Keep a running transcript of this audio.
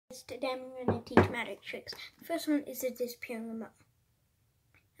Today I'm going to teach magic tricks. The first one is the disappearing remote.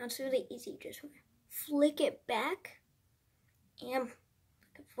 Now it's really easy. Just flick it back and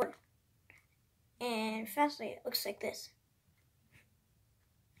flick it forward. And fastly, it looks like this.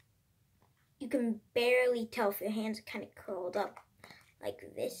 You can barely tell if your hands are kind of curled up like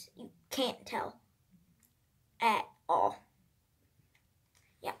this. You can't tell at all.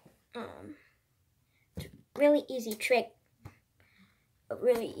 Yeah. It's a really easy trick. A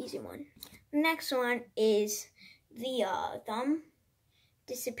really easy one. The next one is the thumb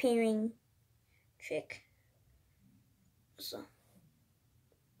disappearing trick. So,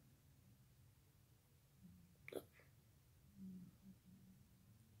 look.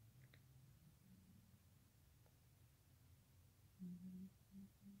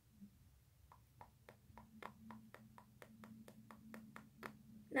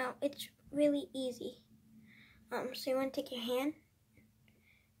 Now it's really easy. So you want to take your hand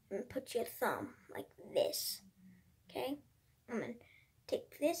and put your thumb like this, okay? And then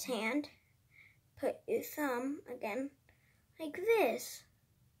take this hand, put your thumb again like this.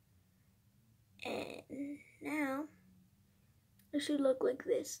 And now it should look like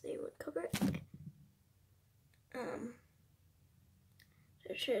this. They would cover it. So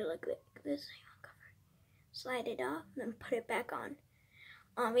it should look like this. Slide it off, then put it back on.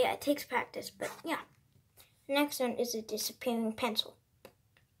 Yeah, it takes practice, but yeah. The next one is a disappearing pencil.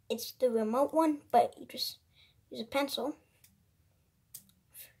 It's the remote one, but you just use a pencil.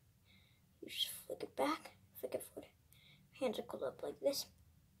 You just flick it back, flick it forward. Hands are curled up like this.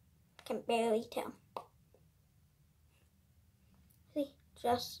 Can barely tell. See,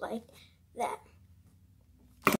 just like that.